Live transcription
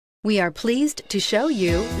We are pleased to show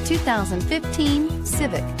you the 2015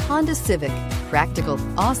 Civic, Honda Civic. Practical,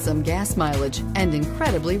 awesome gas mileage, and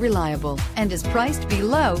incredibly reliable, and is priced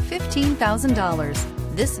below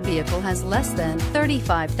 $15,000. This vehicle has less than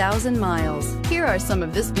 35,000 miles. Here are some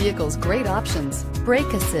of this vehicle's great options: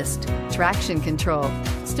 brake assist, traction control,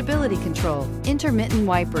 stability control, intermittent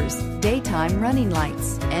wipers, daytime running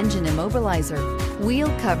lights, engine immobilizer,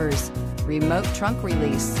 wheel covers, remote trunk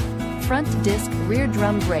release, front disc rear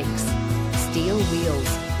drum brakes, steel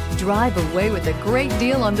wheels. Drive away with a great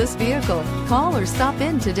deal on this vehicle. Call or stop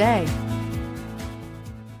in today.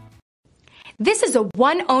 This is a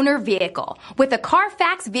one-owner vehicle with a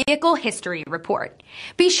Carfax Vehicle History Report.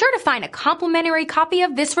 Be sure to find a complimentary copy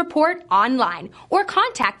of this report online or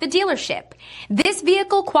contact the dealership. This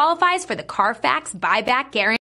vehicle qualifies for the Carfax Buyback Guarantee.